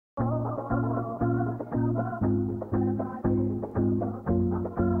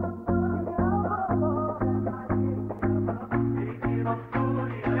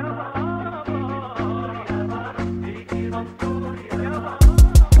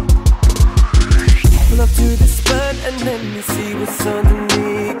up to the spot and let me see what's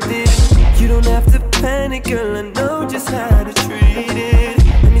underneath it. You don't have to panic, girl, I know just how to treat it.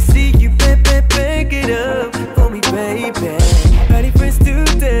 Let me see you, baby, break it up for me, baby. Body first to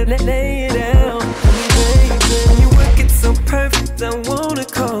death, lay it out for me, baby. You work it so perfect, I wanna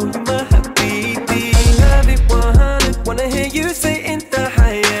call you my habibi. Love it 100, wanna hear you say in the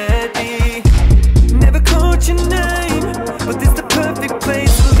high D. Never called your name, but this the perfect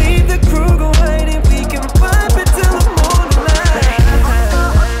place to leave the crew, go hide and we can vibe until the morning light.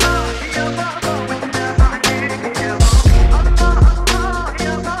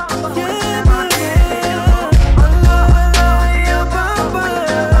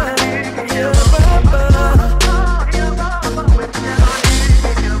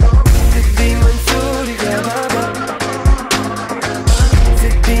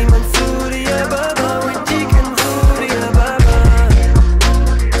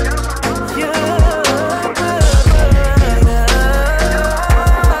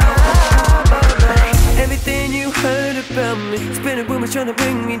 Trying to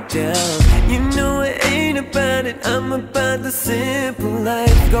bring me down. You know it ain't about it, I'm about the simple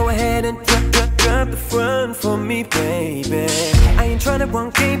life. Go ahead and drop the front for me, baby. I ain't trying to run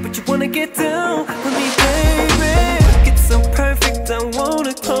game, but you wanna get down with me, baby. It's so perfect, I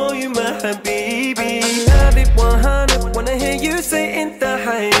wanna call you my habibi. Love it 100, wanna hear you say in the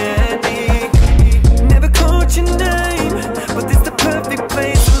high D. Never called your name, but this the perfect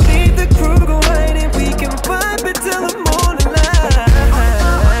place to leave the crew, go hide and we can vibe until the morning light.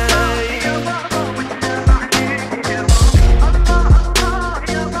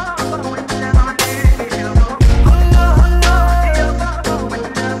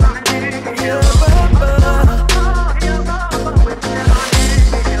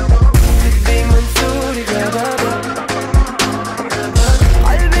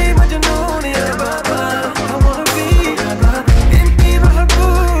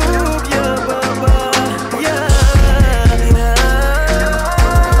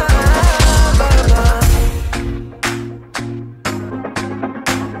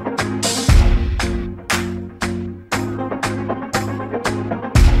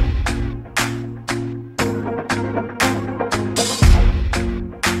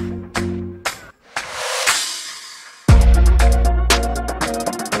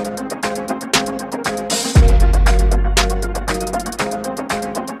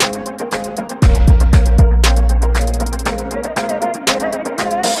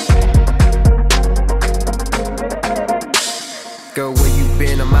 Girl, where you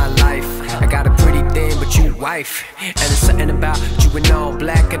been all my life? I got a pretty thing, but you wife. And there's something about you in all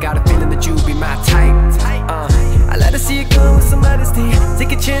black, I got a feeling that you be my type. I let her see you go with some modesty.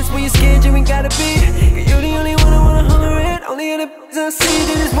 Take a chance when you're scared, you ain't gotta be. Cause you're the only one I wanna holler at. Only other I see,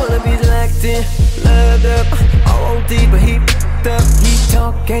 they just wanna be locked in, loved up, all OD, but he f***ed up. He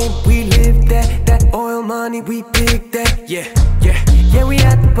talk game, we live that. That oil money, we dig that. Yeah, we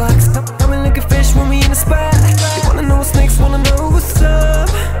out the box. Come and look at fish when we in the spot.